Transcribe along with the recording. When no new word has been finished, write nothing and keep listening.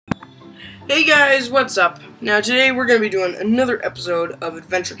Hey guys, what's up? Now today we're going to be doing another episode of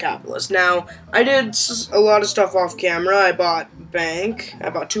Adventure Capitalist. Now, I did a lot of stuff off camera. I bought bank, I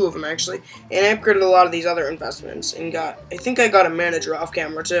bought two of them actually, and I upgraded a lot of these other investments and I think I got a manager off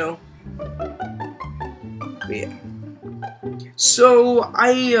camera too. But yeah. So,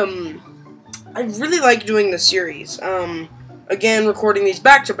 I really like doing this series. Again, recording these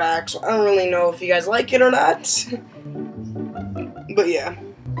back-to-back, so I don't really know if you guys like it or not. But yeah.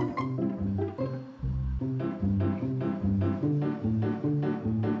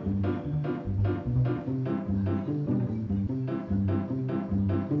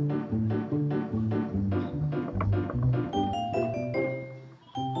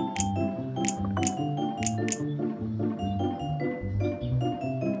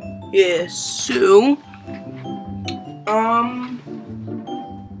 Yeah, so,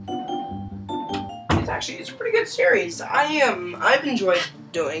 it's a pretty good series. I've enjoyed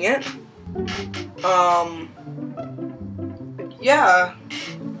doing it. Yeah.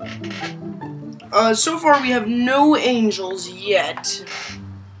 So far we have no angels yet.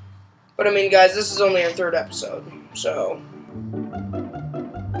 But I mean, guys, this is only our third episode, so.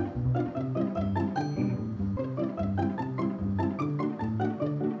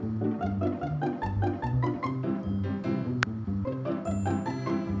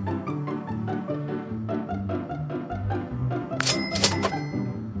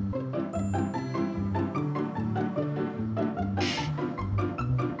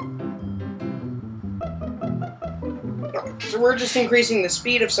 So we're just increasing the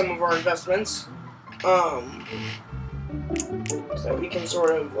speed of some of our investments, so that we can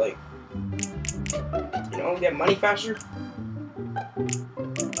sort of, like, you know, get money faster.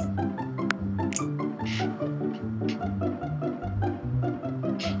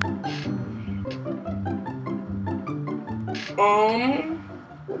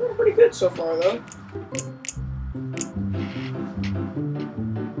 We're doing pretty good so far, though.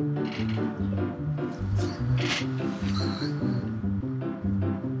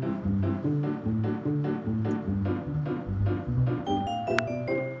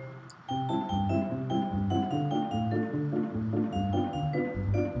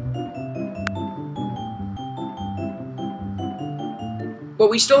 But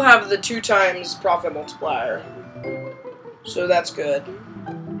we still have the 2 times profit multiplier, so that's good.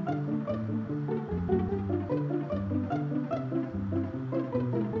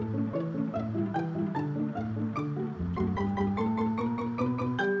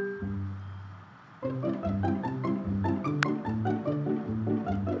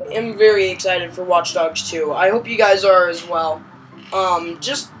 I'm very excited for Watch Dogs 2. I hope you guys are as well.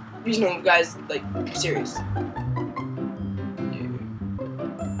 Just, you know, guys, like, serious.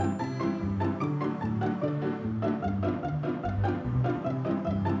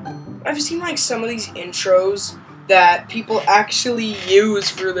 I've seen, like, some of these intros that people actually use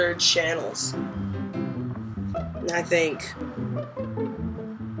for their channels. And I think,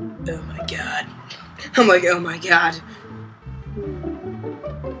 oh my god. I'm like, oh my god.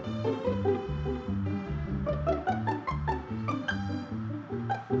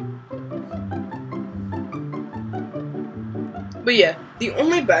 But yeah, the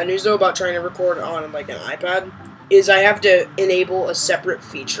only bad news though about trying to record on like an iPad is I have to enable a separate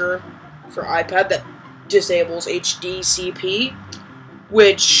feature for iPad that disables HDCP,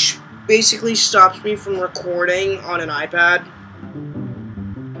 which basically stops me from recording on an iPad.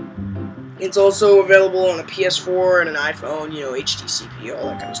 It's also available on a PS4 and an iPhone, you know, HDCP, all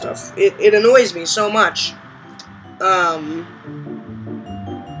that kind of stuff. It annoys me so much.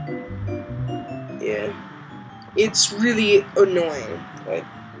 Yeah. It's really annoying. Like,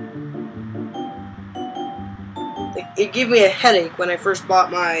 it gave me a headache when I first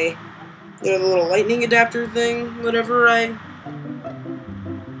bought my, you know, the little lightning adapter thing, whatever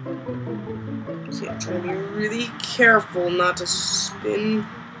See, I'm trying to be really careful not to spin.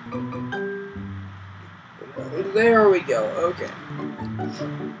 There we go, okay.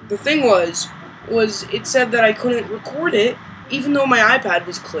 The thing was it said that I couldn't record it, even though my iPad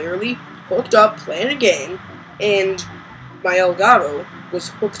was clearly hooked up playing a game, and my Elgato was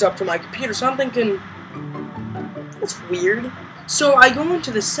hooked up to my computer, so I'm thinking, that's weird. So I go into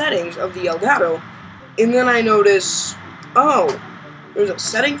the settings of the Elgato, and then I notice, oh, there's a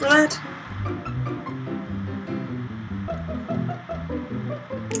setting for that?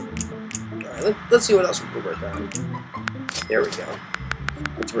 Alright, let's see what else we can work on. There we go.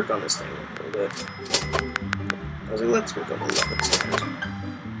 Let's work on this thing a little bit. I was like, let's work on the level stand.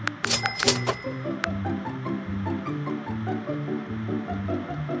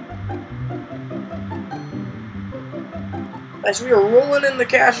 Nice, we are rolling in the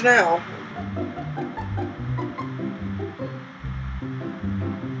cash now.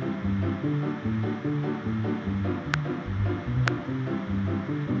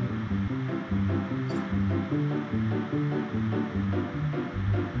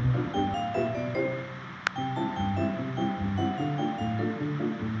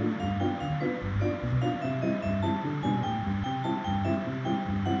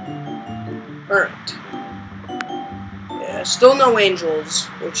 Alright. Yeah, still no angels,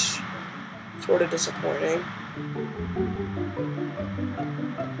 which is sort of disappointing.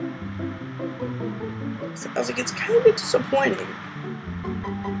 I was like, it's kind of disappointing.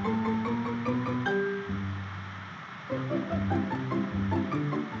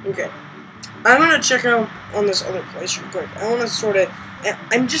 Okay. I'm gonna check out on this other place real quick. I wanna sort of...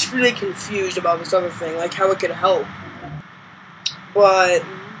 I'm just really confused about this other thing, like how it could help. But...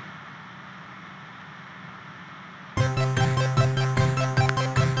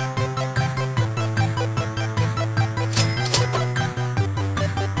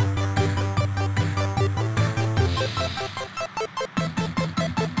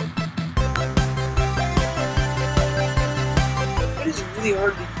 it is really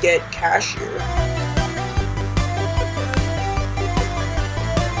hard to get cash here.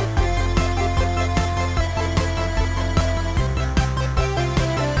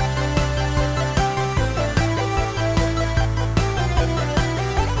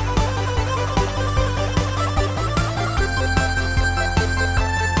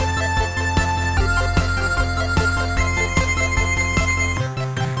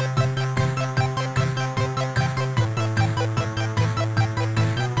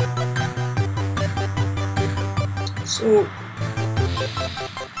 So...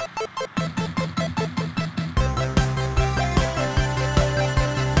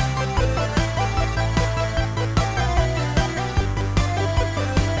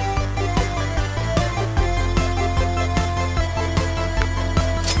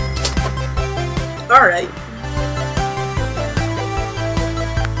 Alright.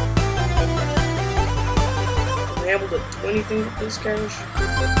 Am I able to do anything with this cash?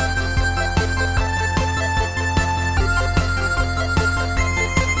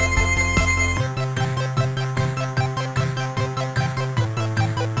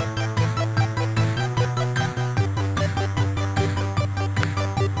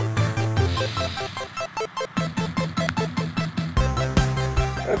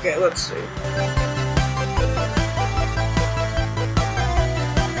 Okay, let's see.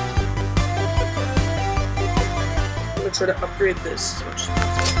 I'm gonna try to upgrade this as much as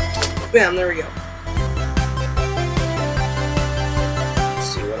possible. Bam, there we go. Let's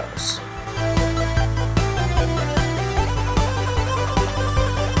see what else.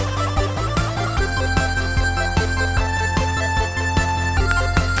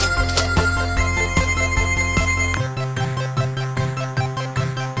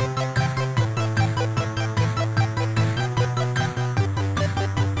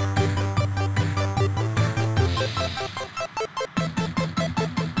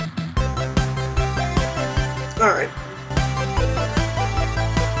 Alright.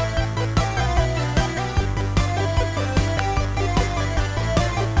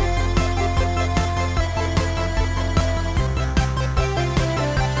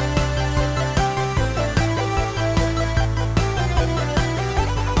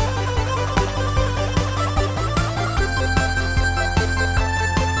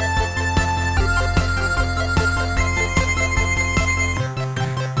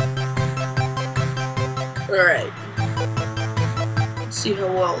 Alright. Let's see how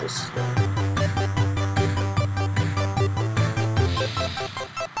well this is going.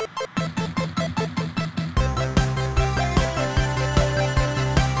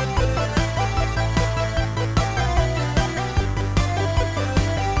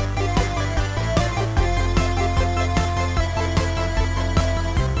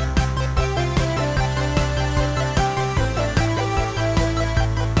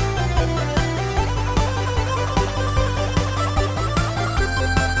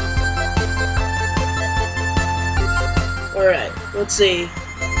 Alright, let's see.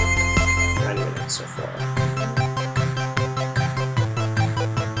 9 minutes so far.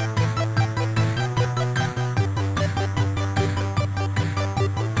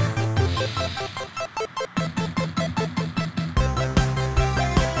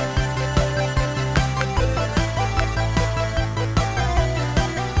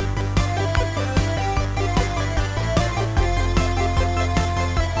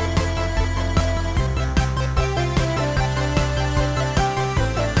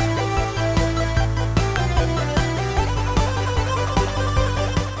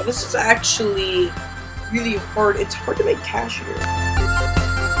 This is actually really hard. It's hard to make cash here.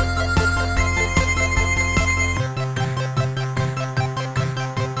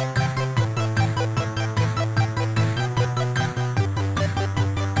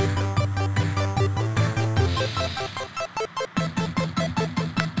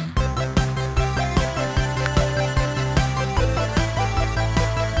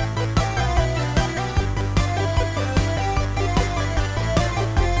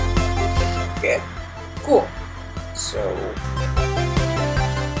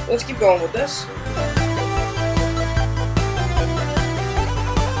 let's keep going with this.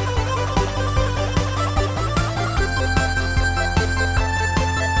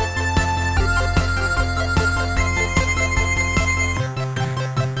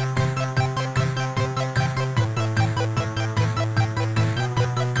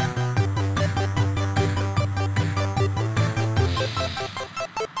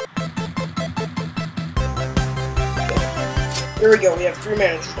 Here we go, we have 3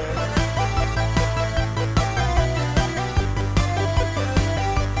 managers now.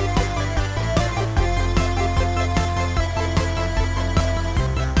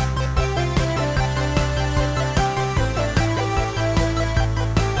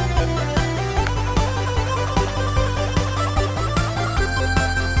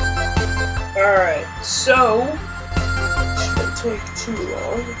 Alright, so, shouldn't take too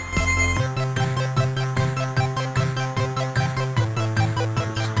long.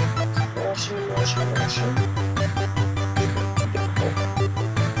 Rushing.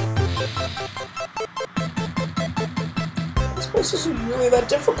 This place isn't really that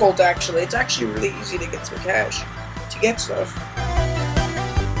difficult, actually. It's actually really easy to get some cash, to get stuff.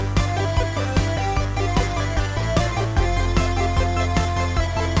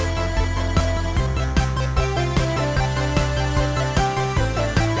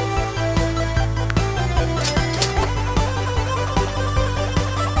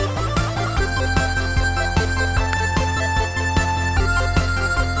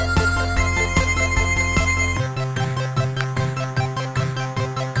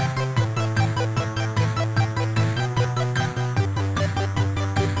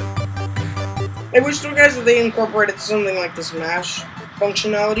 I wish, though, guys, that they incorporated something like this MASH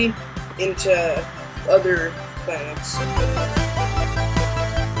functionality into other planets.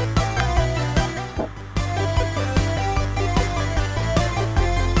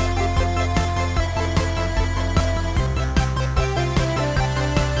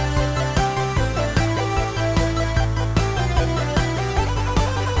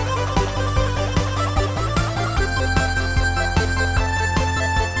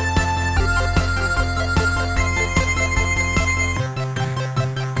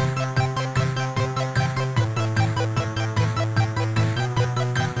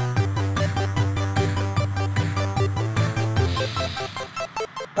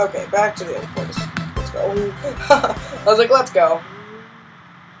 Okay, back to the other place. Let's go. I was like, let's go.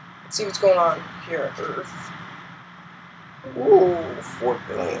 Let's see what's going on here at Earth. Ooh, 4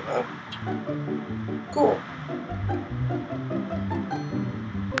 billion, huh? Cool.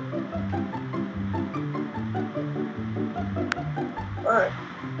 Alright.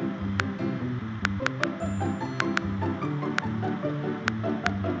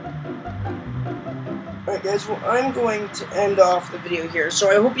 Alright guys, well, I'm going to end off the video here, so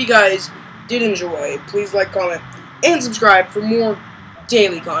I hope you guys did enjoy. Please like, comment, and subscribe for more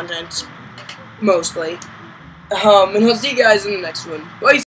daily content, mostly. And I'll see you guys in the next one. Bye!